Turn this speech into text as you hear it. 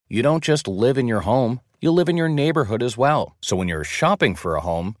You don't just live in your home, you live in your neighborhood as well. So when you're shopping for a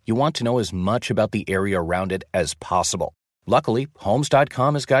home, you want to know as much about the area around it as possible. Luckily,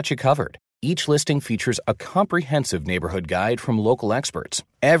 Homes.com has got you covered. Each listing features a comprehensive neighborhood guide from local experts.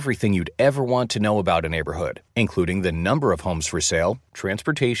 Everything you'd ever want to know about a neighborhood, including the number of homes for sale,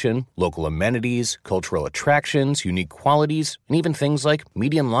 transportation, local amenities, cultural attractions, unique qualities, and even things like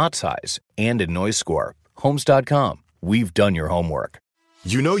median lot size and a noise score. Homes.com. We've done your homework.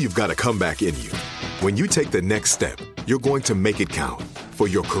 You know you've got a comeback in you. When you take the next step, you're going to make it count. For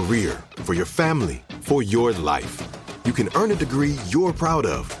your career, for your family, for your life. You can earn a degree you're proud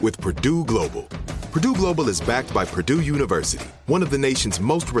of with Purdue Global. Purdue Global is backed by Purdue University, one of the nation's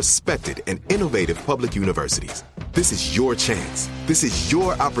most respected and innovative public universities. This is your chance. This is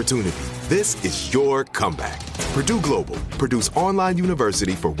your opportunity. This is your comeback. Purdue Global, Purdue's online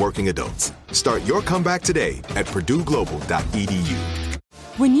university for working adults. Start your comeback today at purdueglobal.edu.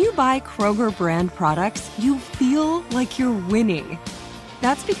 When you buy Kroger brand products, you feel like you're winning.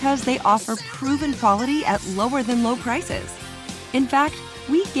 That's because they offer proven quality at lower than low prices. In fact,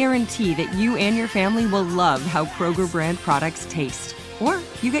 we guarantee that you and your family will love how Kroger brand products taste, or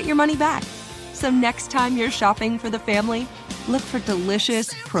you get your money back. So next time you're shopping for the family, look for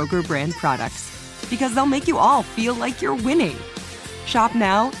delicious Kroger brand products, because they'll make you all feel like you're winning. Shop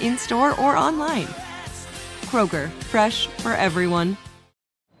now, in-store, or online. Kroger, fresh for everyone.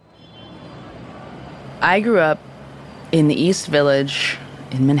 I grew up in the East Village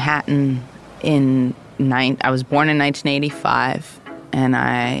in Manhattan. I was born in 1985, and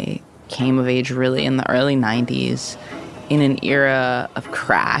I came of age really in the early 90s in an era of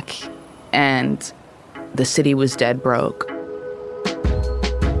crack, and the city was dead broke.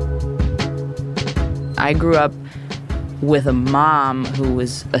 I grew up with a mom who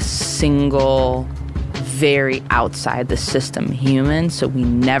was a single, very outside the system human, so we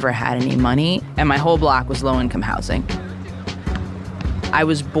never had any money, and my whole block was low-income housing. I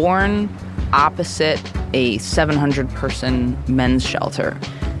was born opposite a 700-person men's shelter.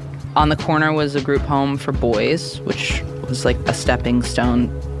 On the corner was a group home for boys, which was like a stepping stone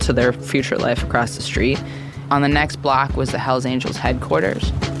to their future life across the street. On the next block was the Hells Angels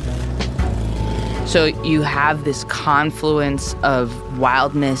headquarters. So you have this confluence of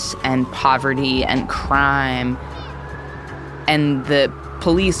wildness and poverty and crime. And the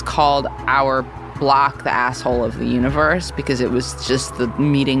police called our block the asshole of the universe because it was just the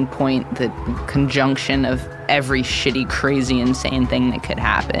meeting point, the conjunction of every shitty, crazy, insane thing that could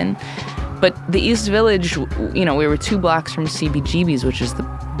happen. But the East Village, we were 2 blocks from CBGB's, which is the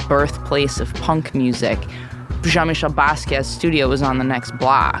birthplace of punk music. Jean-Michel Basquiat's studio was on the next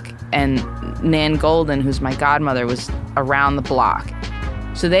block, and Nan Golden, who's my godmother, was around the block.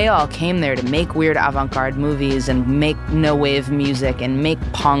 So they all came there to make weird avant-garde movies and make no-wave music and make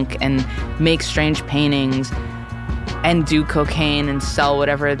punk and make strange paintings and do cocaine and sell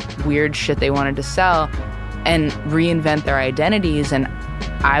whatever weird shit they wanted to sell and reinvent their identities. And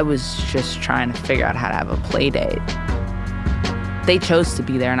I was just trying to figure out how to have a play date. They chose to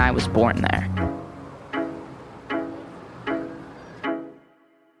be there, and I was born there.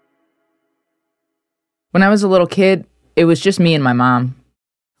 When I was a little kid, it was just me and my mom.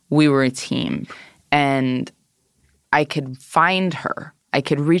 We were a team, and I could find her. I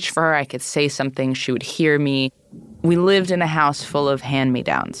could reach for her. I could say something. She would hear me. We lived in a house full of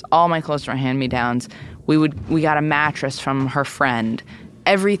hand-me-downs. All my clothes were hand-me-downs. We got a mattress from her friend.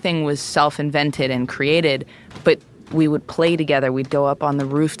 Everything was self-invented and created, but we would play together. We'd go up on the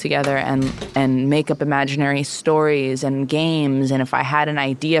roof together and make up imaginary stories and games. And if I had an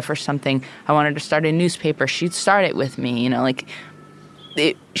idea for something, I wanted to start a newspaper, she'd start it with me.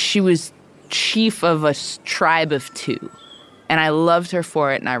 She was chief of a tribe of 2. And I loved her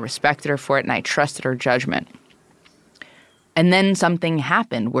for it, and I respected her for it, and I trusted her judgment. And then something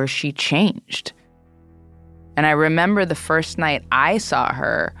happened where she changed. And I remember the first night I saw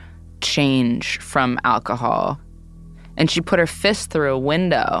her change from alcohol. And she put her fist through a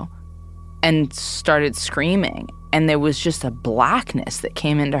window and started screaming. And there was just a blackness that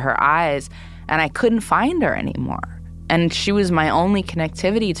came into her eyes, and I couldn't find her anymore. And she was my only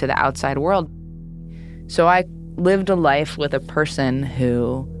connectivity to the outside world. So I lived a life with a person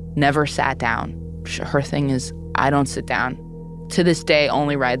who never sat down. Her thing is, I don't sit down. To this day,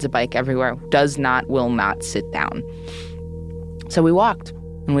 only rides a bike everywhere. Will not sit down. So we walked.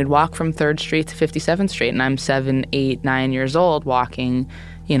 And we'd walk from 3rd Street to 57th Street. And I'm 7, 8, 9 years old walking,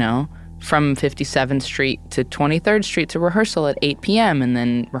 from 57th Street to 23rd Street to rehearsal at 8 p.m. and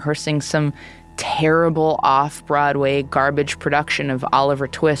then rehearsing some terrible off-Broadway garbage production of Oliver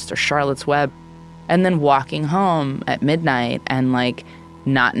Twist or Charlotte's Web. And then walking home at midnight and,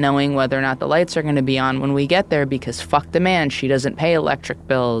 not knowing whether or not the lights are going to be on when we get there because fuck the man, she doesn't pay electric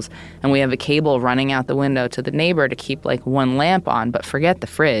bills, and we have a cable running out the window to the neighbor to keep like one lamp on, but forget the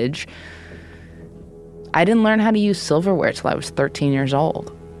fridge. I didn't learn how to use silverware till I was 13 years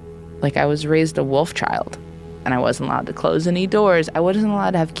old. Like, I was raised a wolf child, and I wasn't allowed to close any doors. I wasn't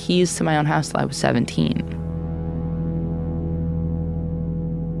allowed to have keys to my own house till I was 17.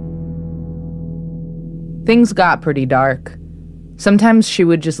 Things got pretty dark. Sometimes she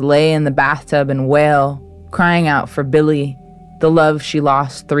would just lay in the bathtub and wail, crying out for Billy, the love she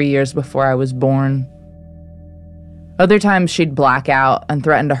lost 3 years before I was born. Other times she'd black out and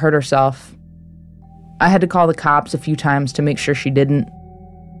threaten to hurt herself. I had to call the cops a few times to make sure she didn't.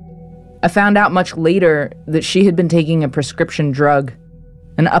 I found out much later that she had been taking a prescription drug,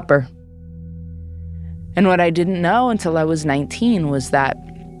 an upper. And what I didn't know until I was 19 was that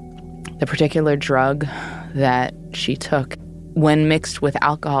the particular drug that she took, when mixed with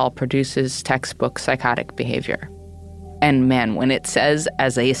alcohol, produces textbook psychotic behavior. And man, when it says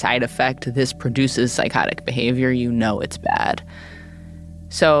as a side effect, this produces psychotic behavior, you know it's bad.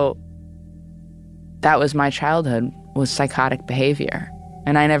 So that was my childhood, was psychotic behavior.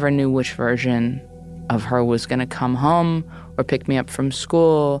 And I never knew which version of her was going to come home or pick me up from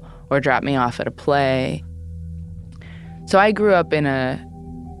school or drop me off at a play. So I grew up in a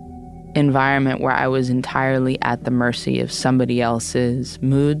environment where I was entirely at the mercy of somebody else's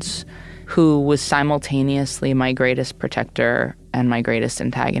moods, who was simultaneously my greatest protector and my greatest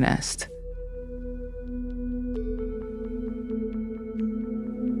antagonist.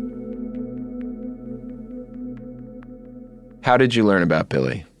 How did you learn about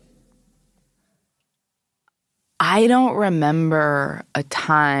Billy? I don't remember a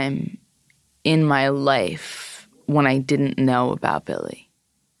time in my life when I didn't know about Billy.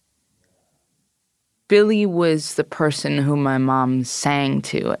 Billy was the person who my mom sang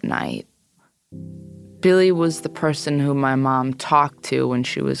to at night. Billy was the person who my mom talked to when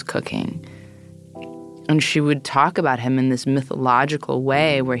she was cooking. And she would talk about him in this mythological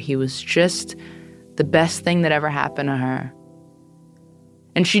way where he was just the best thing that ever happened to her.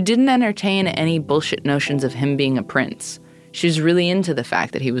 And she didn't entertain any bullshit notions of him being a prince. She was really into the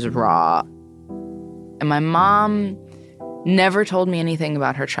fact that he was raw. And my mom never told me anything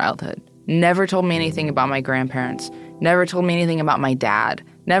about her childhood, never told me anything about my grandparents, never told me anything about my dad,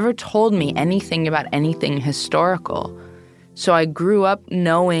 never told me anything about anything historical. So I grew up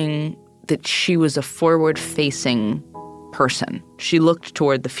knowing that she was a forward-facing person. She looked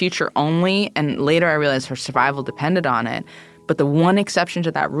toward the future only, and later I realized her survival depended on it. But the one exception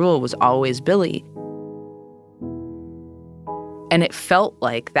to that rule was always Billy. And it felt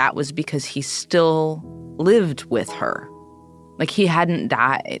like that was because he still lived with her. Like he hadn't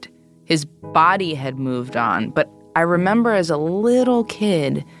died. His body had moved on. But I remember as a little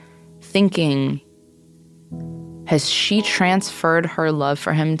kid thinking, has she transferred her love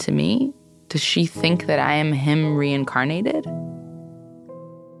for him to me? Does she think that I am him reincarnated?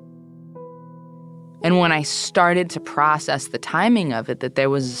 And when I started to process the timing of it, that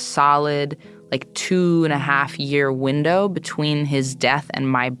there was a solid, 2.5-year window between his death and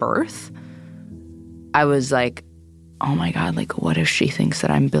my birth, I was like, oh my God, what if she thinks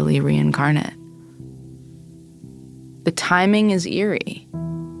that I'm Billy reincarnate? The timing is eerie.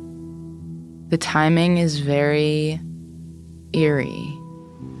 The timing is very eerie.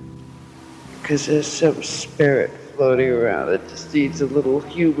 Because there's some spirit floating around that just needs a little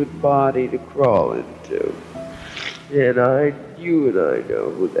human body to crawl into. And you and I know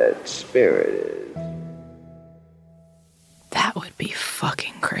who that spirit is. That would be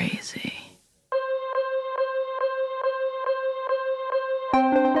fucking crazy.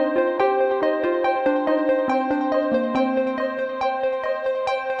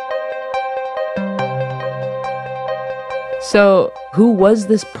 So, who was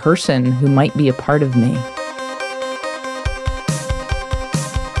this person who might be a part of me?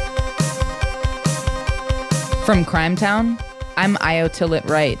 From Crimetown, I'm Io Tillett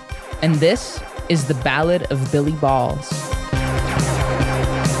Wright, and this is the Ballad of Billy Balls.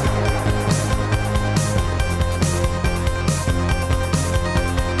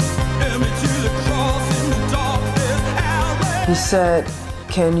 He said,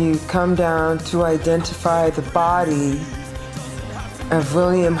 can you come down to identify the body of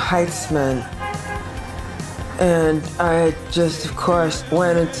William Heitzman? And I just, of course,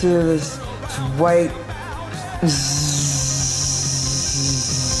 went into this white and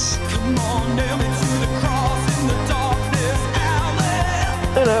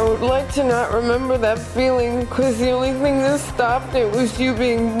I would like to not remember that feeling because the only thing that stopped it was you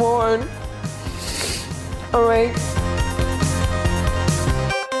being born. All right?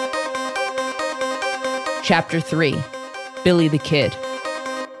 Chapter 3, Billy the Kid.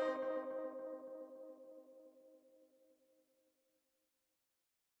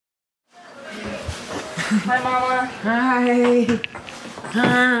 Hi, Mama. Hi.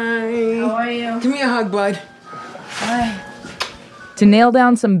 Hi. How are you? Give me a hug, bud. Hi. To nail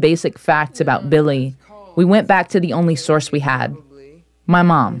down some basic facts about Billy, we went back to the only source we had, my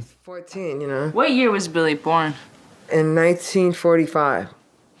mom. 14, you know. What year was Billy born? In 1945.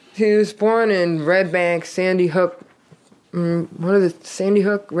 He was born in Red Bank, Sandy Hook, Sandy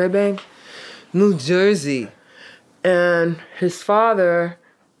Hook, Red Bank, New Jersey. And his father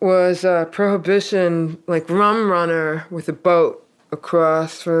was a prohibition, rum runner with a boat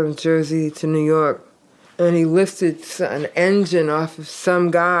across from Jersey to New York. And he lifted an engine off of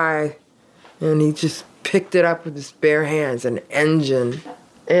some guy, and he just picked it up with his bare hands, an engine.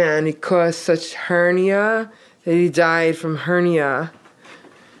 And he caused such hernia that he died from hernia.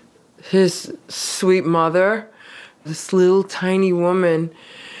 His sweet mother, this little tiny woman,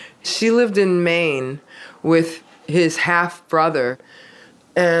 she lived in Maine with his half-brother.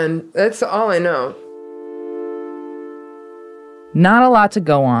 And that's all I know. Not a lot to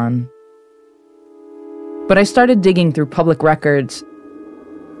go on. But I started digging through public records.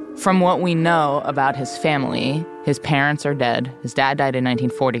 From what we know about his family, his parents are dead. His dad died in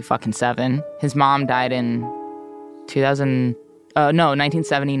 1947. His mom died in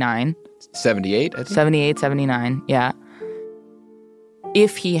 1979. 78, I think? 78, 79, yeah.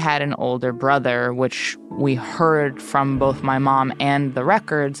 If he had an older brother, which we heard from both my mom and the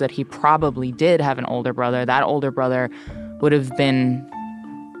records that he probably did have an older brother, that older brother would have been,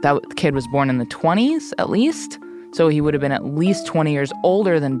 that kid was born in the 20s at least. So he would have been at least 20 years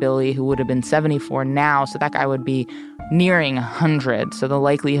older than Billy, who would have been 74 now. So that guy would be nearing 100. So the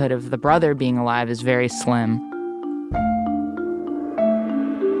likelihood of the brother being alive is very slim.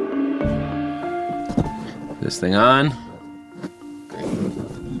 This thing on.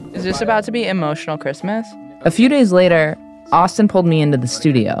 Is this about to be emotional Christmas? A few days later, Austin pulled me into the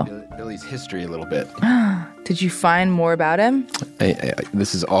studio. Billy's history a little bit. Did you find more about him?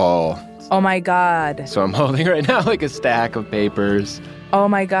 This is all... Oh my God. So I'm holding right now like a stack of papers. Oh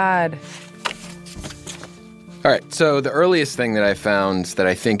my God. All right, so the earliest thing that I found that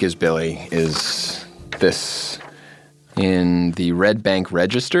I think is Billy is this in the Red Bank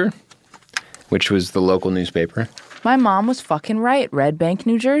Register, which was the local newspaper. My mom was fucking right. Red Bank,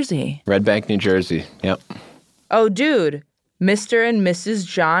 New Jersey. Red Bank, New Jersey, yep. Oh, dude. Mr. and Mrs.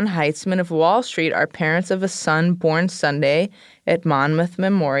 John Heitzman of Wall Street are parents of a son born Sunday at Monmouth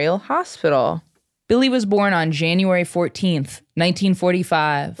Memorial Hospital. Billy was born on January 14th,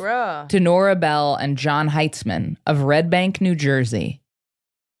 1945, to Nora Bell and John Heitzman of Red Bank, New Jersey.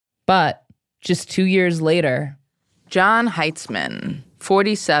 But just 2 years later, John Heitzman,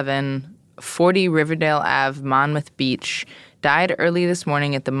 47, 40 Riverdale Ave, Monmouth Beach, died early this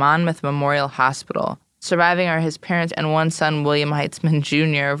morning at the Monmouth Memorial Hospital. Surviving are his parents and one son, William Heitzman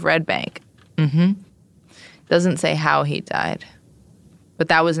Jr. of Red Bank. Doesn't say how he died. But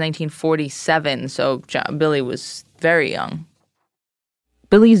that was 1947, so Billy was very young.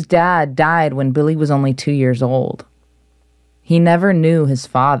 Billy's dad died when Billy was only 2 years old. He never knew his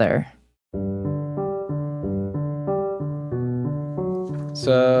father.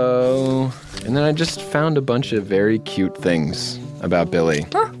 So, and then I just found a bunch of very cute things about Billy.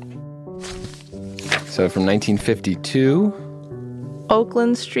 Huh. So from 1952.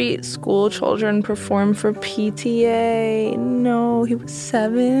 Oakland Street school children perform for PTA. No, he was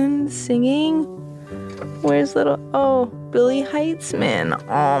 7 singing. Where's Billy Heitzman.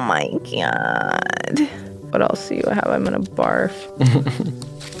 Oh my God. What else do you have? I'm gonna barf.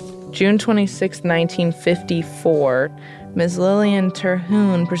 June 26, 1954, Ms. Lillian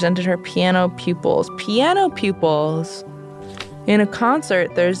Terhune presented her piano pupils in a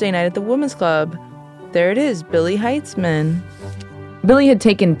concert Thursday night at the Women's Club. There it is, Billy Heitzman. Billy had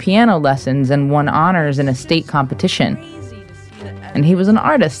taken piano lessons and won honors in a state competition. And he was an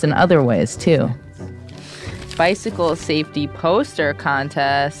artist in other ways, too. Bicycle safety poster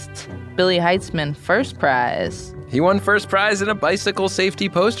contest. Billy Heitzman, first prize. He won first prize in a bicycle safety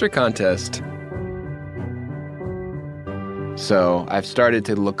poster contest. So I've started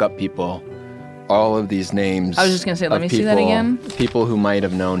to look up people, all of these names. I was just going to say, let me see that again. People who might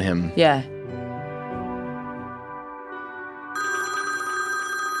have known him. Yeah.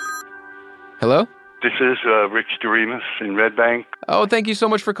 Hello? This is Rich Doremus in Red Bank. Oh, thank you so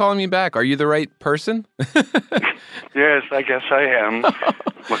much for calling me back. Are you the right person? Yes, I guess I am.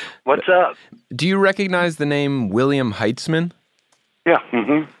 What's up? Do you recognize the name William Heitzman? Yeah,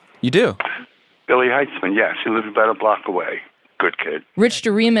 You do? Billy Heitzman, yes. He lives about a block away. Good kid. Rich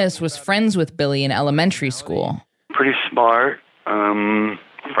Doremus was friends with Billy in elementary school. Pretty smart,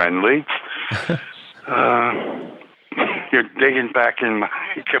 friendly. You're digging back in my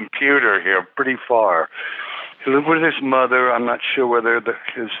computer here pretty far. He lived with his mother. I'm not sure whether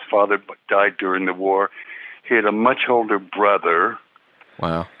his father died during the war. He had a much older brother.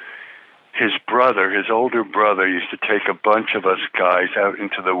 Wow. His older brother, used to take a bunch of us guys out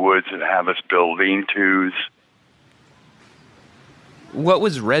into the woods and have us build lean-tos. What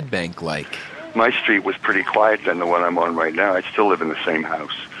was Red Bank like? My street was pretty quiet than the one I'm on right now. I still live in the same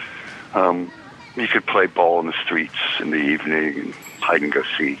house. You could play ball in the streets in the evening and hide and go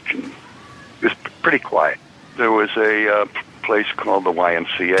seek, and it was pretty quiet. There was a place called the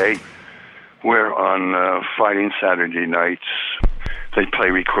YMCA where on Friday and Saturday nights they'd play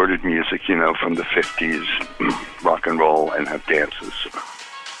recorded music, from the 50s, rock and roll, and have dances.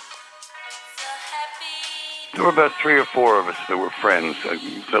 There were about 3 or 4 of us that were friends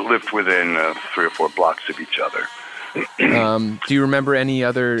that lived within 3 or 4 blocks of each other. Do you remember any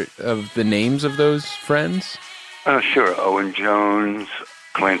other of the names of those friends? Sure. Owen Jones,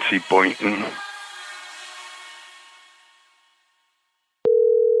 Clancy Boynton.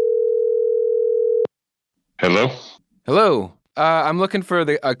 Hello? Hello. I'm looking for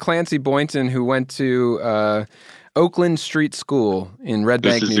Clancy Boynton, who went to Oakland Street School in Red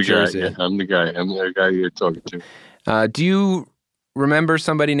Bank, New Jersey. Guy. Yeah, I'm the guy you're talking to. Do you remember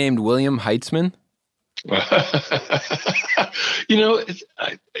somebody named William Heitzman?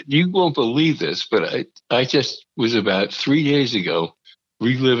 You won't believe this, but I just was about 3 days ago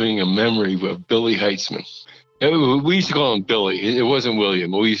reliving a memory of Billy Heitzman. We used to call him Billy. It wasn't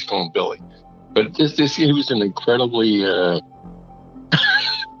William. We used to call him Billy. But he was an incredibly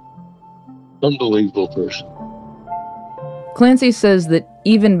unbelievable person. Clancy says that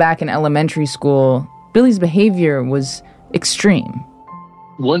even back in elementary school, Billy's behavior was extreme.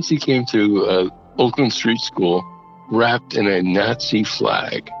 Once he came to Oakland Street School, wrapped in a Nazi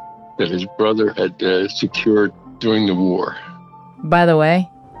flag that his brother had secured during the war. By the way,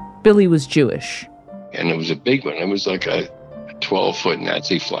 Billy was Jewish. And it was a big one. It was like a 12-foot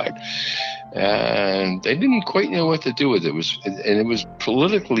Nazi flag. And they didn't quite know what to do with it. It was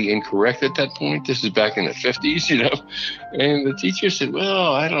politically incorrect at that point. This is back in the 50s, And the teacher said,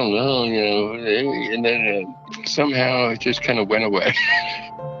 well, I don't know, And then somehow it just kind of went away.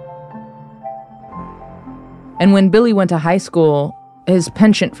 And when Billy went to high school, his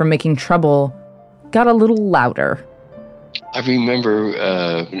penchant for making trouble got a little louder. I remember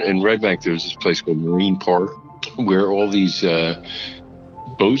in Red Bank, there was this place called Marine Park where all these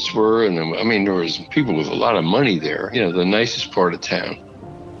boats were. And there was people with a lot of money there, the nicest part of town.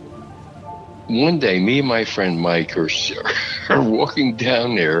 One day, me and my friend Mike are walking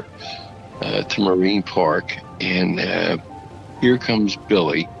down there to Marine Park, and here comes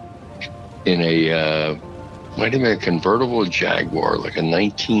Billy in a might have been a convertible Jaguar, like a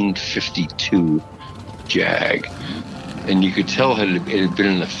 1952 Jag. And you could tell it had been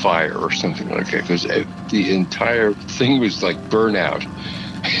in a fire or something like that, because the entire thing was like burnout.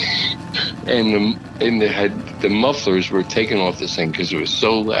 and the mufflers were taken off this thing because it was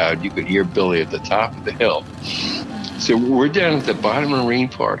so loud you could hear Billy at the top of the hill. So we're down at the bottom of Marine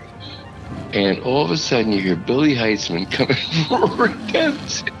Park, and all of a sudden you hear Billy Heitzman coming roaring down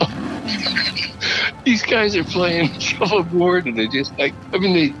this hill. These guys are playing shuffleboard, and they just they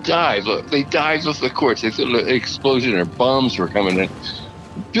dive. Look, they dive off the courts. They thought an explosion or bombs were coming in.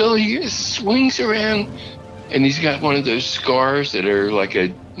 Billy swings around, and he's got one of those scars that are like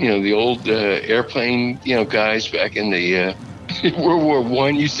the old airplane, guys back in the World War I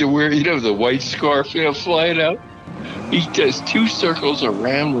used to wear, the white scarf, flying out. He does 2 circles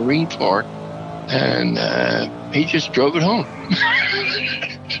around Marine Park, and he just drove it home.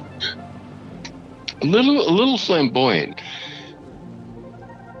 A little flamboyant.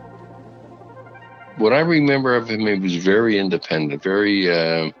 What I remember of him, he was very independent, very,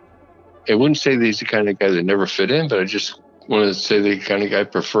 I wouldn't say that he's the kind of guy that never fit in, but I just want to say the kind of guy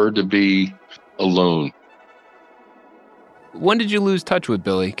preferred to be alone. When did you lose touch with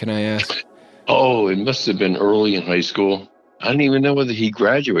Billy, can I ask? Oh, it must have been early in high school. I don't even know whether he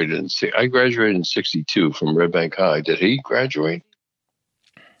graduated. I graduated in 62 from Red Bank High. Did he graduate?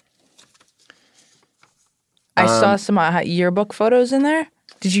 I saw some yearbook photos in there.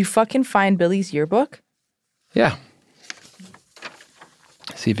 Did you fucking find Billy's yearbook? Yeah.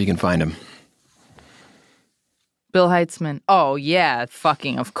 See if you can find him. Bill Heitzman. Oh, yeah,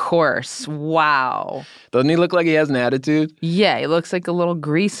 fucking of course. Wow. Doesn't he look like he has an attitude? Yeah, he looks like a little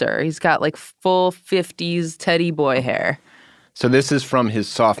greaser. He's got like full 50s teddy boy hair. So this is from his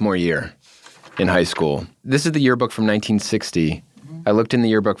sophomore year. in high school. This is the yearbook from 1960. I looked in the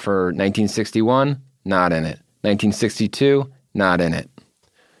yearbook for 1961, not in it. 1962, not in it.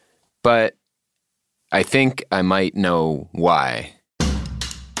 But I think I might know why.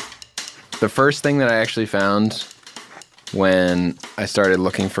 The first thing that I actually found when I started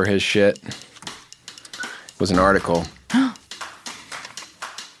looking for his shit was an article.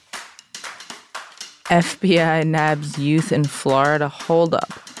 FBI nabs youth in Florida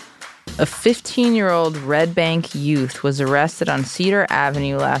holdup. A 15-year-old Red Bank youth was arrested on Cedar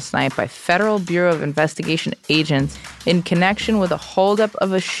Avenue last night by Federal Bureau of Investigation agents in connection with a holdup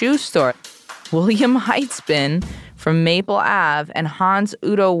of a shoe store. William Heitzman from Maple Ave and Hans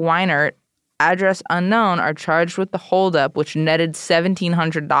Udo Weinert, address unknown, are charged with the holdup, which netted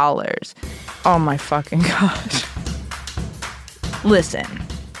 $1,700. Oh my fucking God. Listen.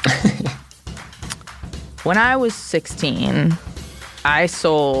 When I was 16, I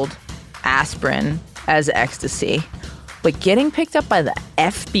sold aspirin as ecstasy. But getting picked up by the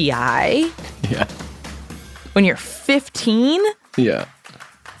FBI? Yeah. When you're 15? Yeah.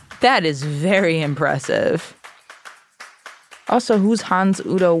 That is very impressive. Also, who's Hans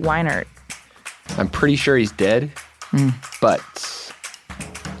Udo Weinert? I'm pretty sure he's dead, but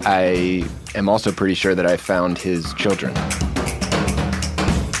I am also pretty sure that I found his children.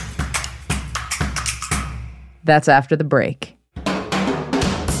 That's after the break.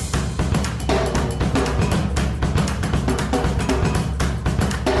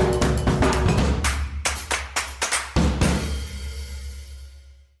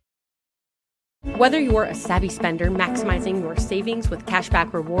 Whether you're a savvy spender maximizing your savings with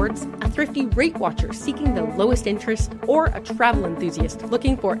cashback rewards, a thrifty rate watcher seeking the lowest interest, or a travel enthusiast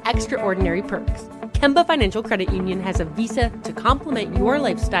looking for extraordinary perks, Kemba Financial Credit Union has a visa to complement your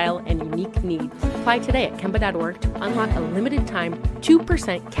lifestyle and unique needs. Apply today at Kemba.org to unlock a limited-time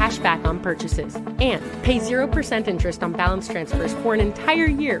 2% cash back on purchases and pay 0% interest on balance transfers for an entire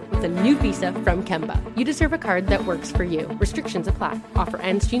year with a new visa from Kemba. You deserve a card that works for you. Restrictions apply. Offer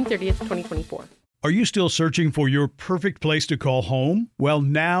ends June 30th, 2024. Are you still searching for your perfect place to call home? Well,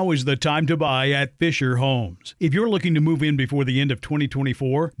 now is the time to buy at Fisher Homes. If you're looking to move in before the end of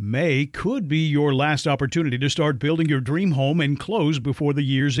 2024, May could be your last opportunity to start building your dream home and close before the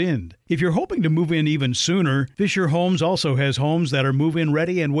year's end. If you're hoping to move in even sooner, Fisher Homes also has homes that are move-in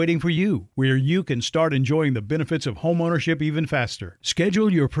ready and waiting for you, where you can start enjoying the benefits of homeownership even faster.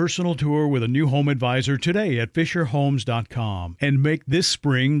 Schedule your personal tour with a new home advisor today at FisherHomes.com and make this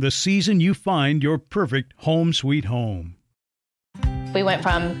spring the season you find your perfect home sweet home. We went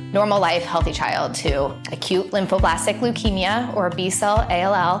from normal life, healthy child to acute lymphoblastic leukemia, or B-cell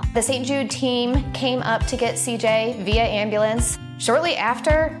ALL. The St. Jude team came up to get CJ via ambulance. Shortly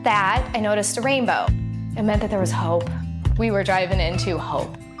after that, I noticed a rainbow. It meant that there was hope. We were driving into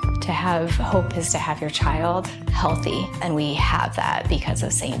hope. To have hope is to have your child healthy, and we have that because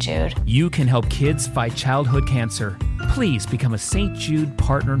of St. Jude. You can help kids fight childhood cancer. Please become a St. Jude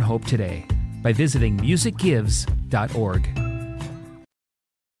Partner in Hope today by visiting musicgives.org.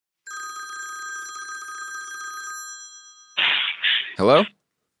 Hello?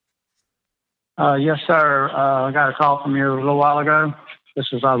 Yes, sir. I got a call from you a little while ago. This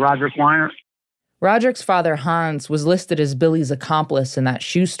is Roderick Weiner. Roderick's father, Hans, was listed as Billy's accomplice in that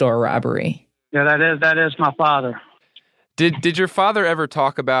shoe store robbery. Yeah, that is my father. Did your father ever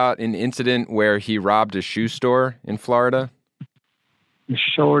talk about an incident where he robbed a shoe store in Florida? He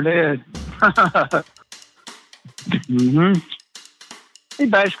sure did. Mm-hmm. He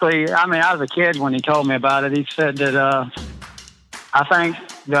basically, I was a kid when he told me about it. He said that I think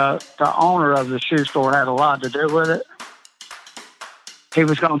the owner of the shoe store had a lot to do with it. He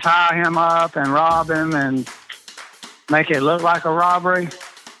was going to tie him up and rob him and make it look like a robbery.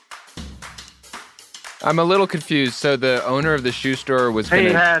 I'm a little confused. So the owner of the shoe store was He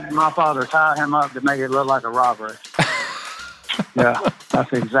had my father tie him up to make it look like a robbery. Yeah,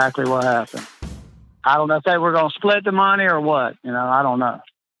 that's exactly what happened. I don't know if they were going to split the money or what. I don't know.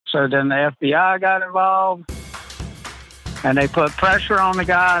 So then the FBI got involved, and they put pressure on the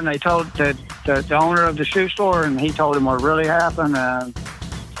guy, and they told the owner of the shoe store, and he told him what really happened, and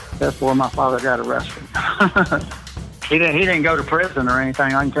that's where my father got arrested. He didn't go to prison or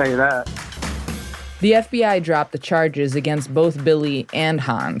anything, I can tell you that. The FBI dropped the charges against both Billy and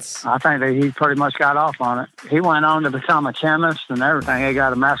Hans. I think that he pretty much got off on it. He went on to become a chemist and everything. He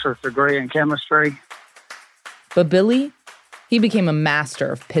got a master's degree in chemistry. But Billy, he became a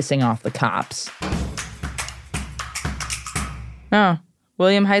master of pissing off the cops. Oh,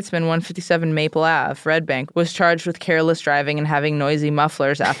 William Heitzman, 157 Maple Ave, Red Bank, was charged with careless driving and having noisy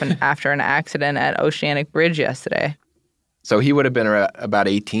mufflers after an accident at Oceanic Bridge yesterday. So he would have been about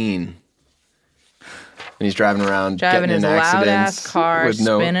 18 And he's driving around, Driving getting his in accidents loud-ass car, with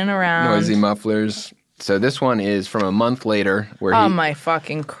no spinning around. noisy mufflers. So this one is from a month later where Oh, my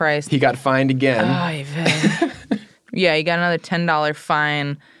fucking Christ. he got fined again. Ay, vey. Yeah, he got another $10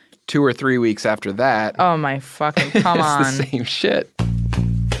 fine. 2 or 3 weeks after that. Oh, my fucking, come on. It's the same shit.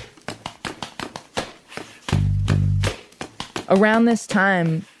 Around this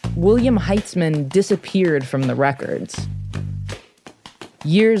time, William Heitzman disappeared from the records.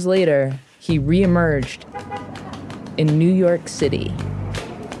 Years later, he reemerged in New York City.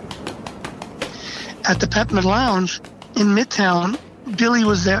 At the Peppermint Lounge in Midtown, Billy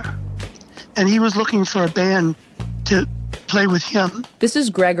was there, and he was looking for a band to play with him. This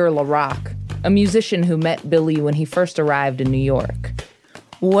is Gregor LaRocque, a musician who met Billy when he first arrived in New York.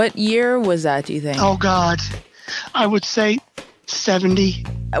 What year was that, do you think? Oh, God. I would say 70.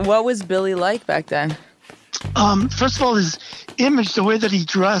 What was Billy like back then? First of all, his image, the way that he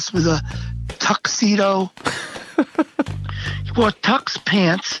dressed with a tuxedo. He wore tux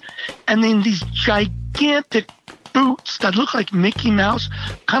pants and then these gigantic boots that look like Mickey Mouse,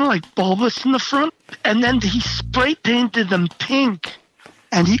 kind of like bulbous in the front. And then he spray painted them pink,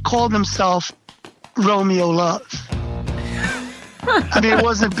 and he called himself Romeo Love. I mean, it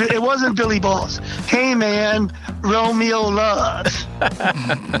wasn't Billy Balls. Hey, man, Romeo Love.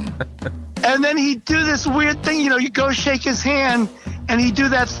 And then he'd do this weird thing, you go shake his hand, and he'd do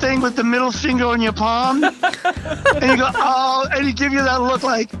that thing with the middle finger on your palm. And you go, oh, and he'd give you that look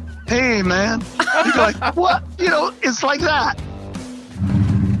like, hey, man. You go like, what? It's like that.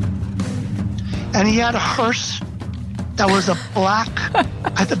 And he had a hearse that was a black,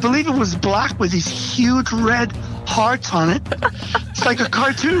 I believe it was black with these huge red hearts on it. It's like a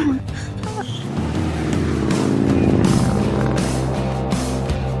cartoon.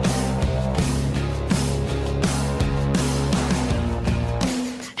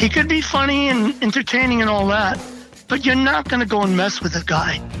 He could be funny and entertaining and all that, but you're not going to go and mess with a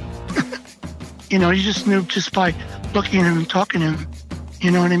guy. You just knew just by looking at him and talking to him. You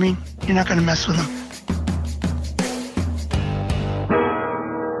know what I mean? You're not going to mess with him.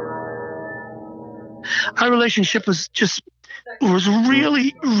 Our relationship was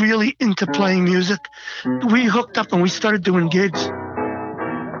really, really into playing music. We hooked up and we started doing gigs.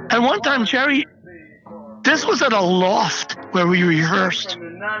 At one time, Jerry, this was at a loft where we rehearsed.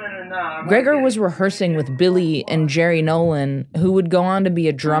 Gregor was rehearsing with Billy and Jerry Nolan, who would go on to be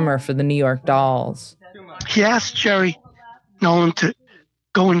a drummer for the New York Dolls. He asked Jerry Nolan to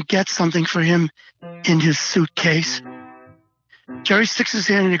go and get something for him in his suitcase. Jerry sticks his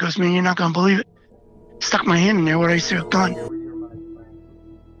hand and he goes, man, you're not going to believe it. Stuck my hand in there where I see a gun.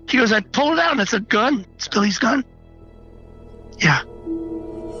 He goes, I pulled it out and it's a gun. It's Billy's gun. Yeah.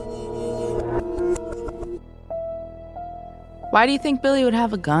 Why do you think Billy would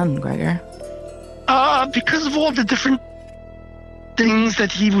have a gun, Gregor? Because of all the different things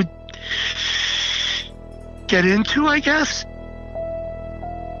that he would get into, I guess.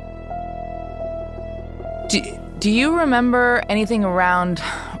 Do you remember anything around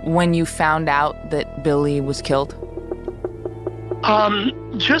when you found out that Billy was killed?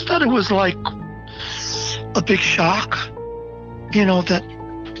 Just that it was like a big shock,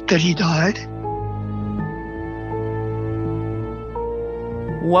 that he died.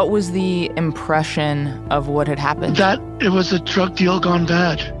 What was the impression of what had happened? That it was a drug deal gone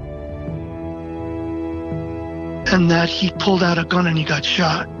bad. And that he pulled out a gun and he got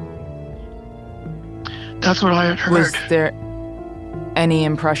shot. That's what I had heard. Was there any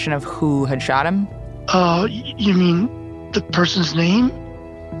impression of who had shot him? You mean the person's name?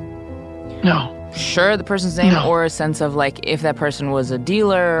 No. Sure, the person's name, No. or a sense of like if that person was a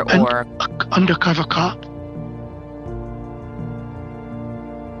dealer or an undercover cop.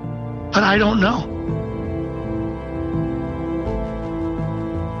 But I don't know.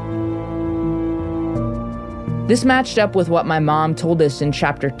 This matched up with what my mom told us in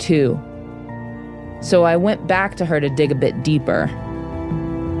chapter 2. So I went back to her to dig a bit deeper.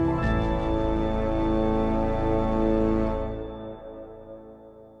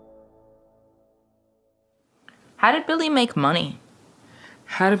 How did Billy make money?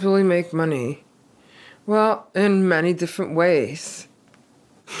 How did Billy make money? Well, in many different ways.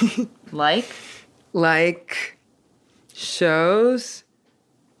 Like? Like shows,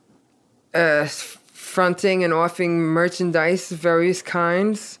 fronting and offering merchandise of various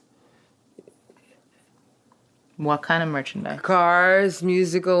kinds. What kind of merchandise? Cars,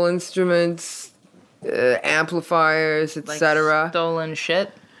 musical instruments, amplifiers, etc. Like stolen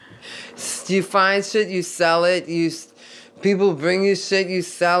shit? You find shit, you sell it. People bring you shit, you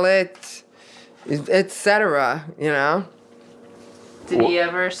sell it, etc. Did he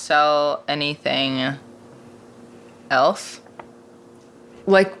ever sell anything else?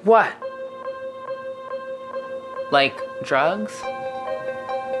 Like what? Like drugs?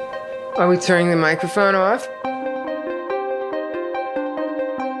 Are we turning the microphone off?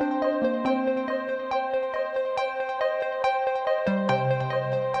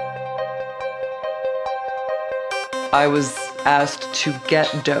 I was asked to get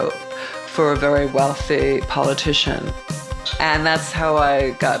dope for a very wealthy politician. And that's how I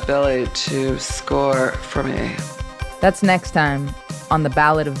got Billy to score for me. That's next time on The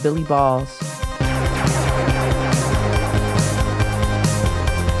Ballad of Billy Balls.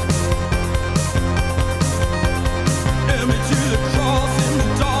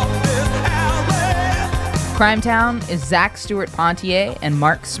 Crimetown is Zach Stewart-Pontier and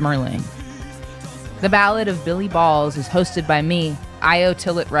Mark Smerling. The Ballad of Billy Balls is hosted by me, Io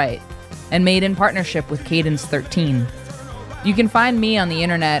Tillett-Wright, and made in partnership with Cadence 13. You can find me on the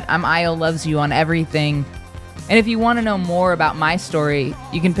internet. I'm Io Loves You on everything. And if you want to know more about my story,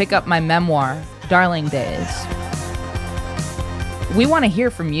 you can pick up my memoir, Darling Days. We want to hear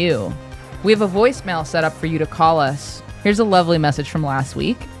from you. We have a voicemail set up for you to call us. Here's a lovely message from last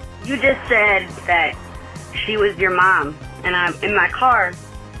week. You just said that she was your mom, and I'm in my car,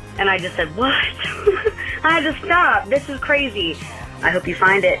 and I just said, what? I had to stop. This is crazy. I hope you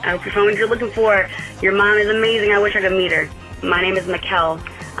find it. I hope you find what you're looking for. Your mom is amazing. I wish I could meet her. My name is Mikkel.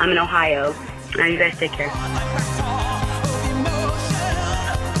 I'm in Ohio. Now you guys take care.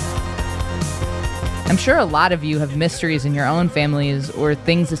 I'm sure a lot of you have mysteries in your own families or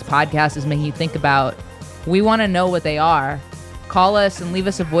things this podcast is making you think about. We want to know what they are. Call us and leave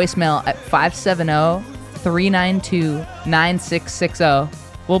us a voicemail at 570-392-9660.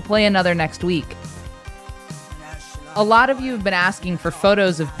 We'll play another next week. A lot of you have been asking for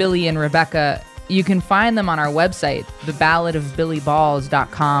photos of Billy and Rebecca. You can find them on our website,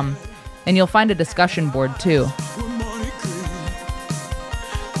 theballadofbillyballs.com, and you'll find a discussion board too.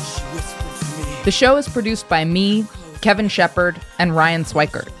 The show is produced by me, Kevin Shepard, and Ryan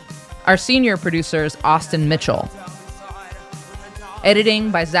Swikert. Our senior producer is Austin Mitchell. Editing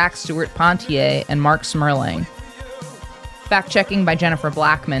by Zach Stewart-Pontier and Mark Smerling. Fact-checking by Jennifer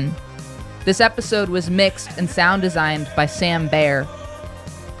Blackman. This episode was mixed and sound designed by Sam Baer.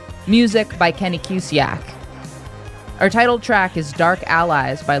 Music by Kenny Cusiak. Our title track is Dark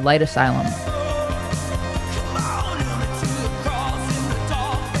Allies by Light Asylum.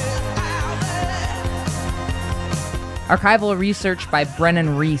 Archival research by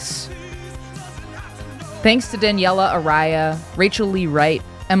Brennan Reese. Thanks to Daniela Araya, Rachel Lee Wright,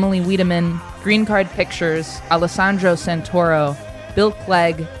 Emily Wiedemann, Green Card Pictures, Alessandro Santoro, Bill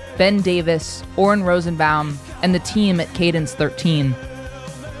Clegg, Ben Davis, Oren Rosenbaum, and the team at Cadence 13.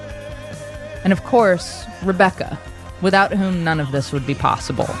 And of course, Rebecca, without whom none of this would be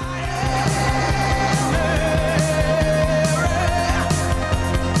possible.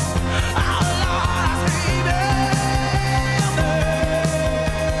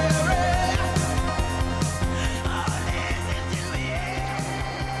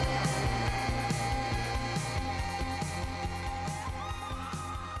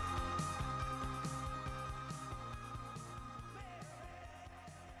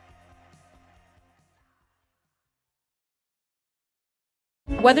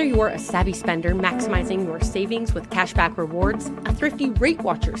 Whether you're a savvy spender maximizing your savings with cashback rewards, a thrifty rate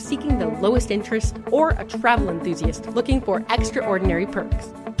watcher seeking the lowest interest, or a travel enthusiast looking for extraordinary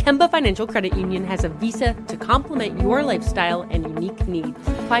perks, Kemba Financial Credit Union has a visa to complement your lifestyle and unique needs.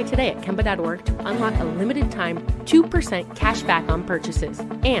 Apply today at Kemba.org to unlock a limited-time 2% cash back on purchases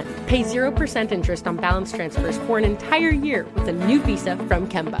and pay 0% interest on balance transfers for an entire year with a new visa from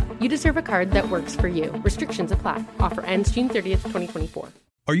Kemba. You deserve a card that works for you. Restrictions apply. Offer ends June 30th, 2024.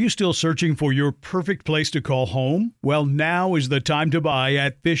 Are you still searching for your perfect place to call home? Well, now is the time to buy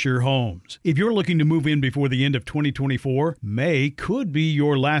at Fisher Homes. If you're looking to move in before the end of 2024, May could be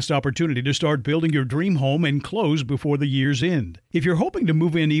your last opportunity to start building your dream home and close before the year's end. If you're hoping to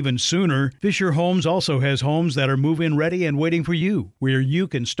move in even sooner, Fisher Homes also has homes that are move-in ready and waiting for you, where you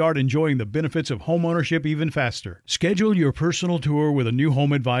can start enjoying the benefits of homeownership even faster. Schedule your personal tour with a new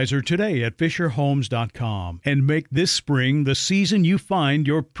home advisor today at FisherHomes.com and make this spring the season you find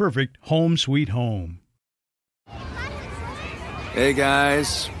your perfect home sweet home. Hey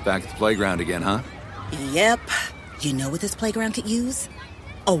guys, back at the playground again, huh? Yep. You know what this playground could use?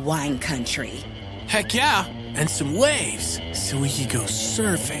 A wine country. Heck yeah, and some waves so we could go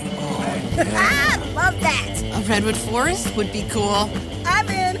surfing. Oh, yeah. Love that. A redwood forest would be cool. I'm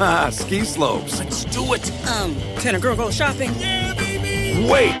in. Ski slopes. Let's do it. Can a girl go shopping? Yeah, baby.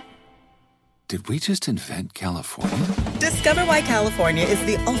 Wait. Did we just invent California? Discover why California is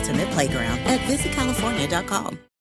the ultimate playground at visitcalifornia.com.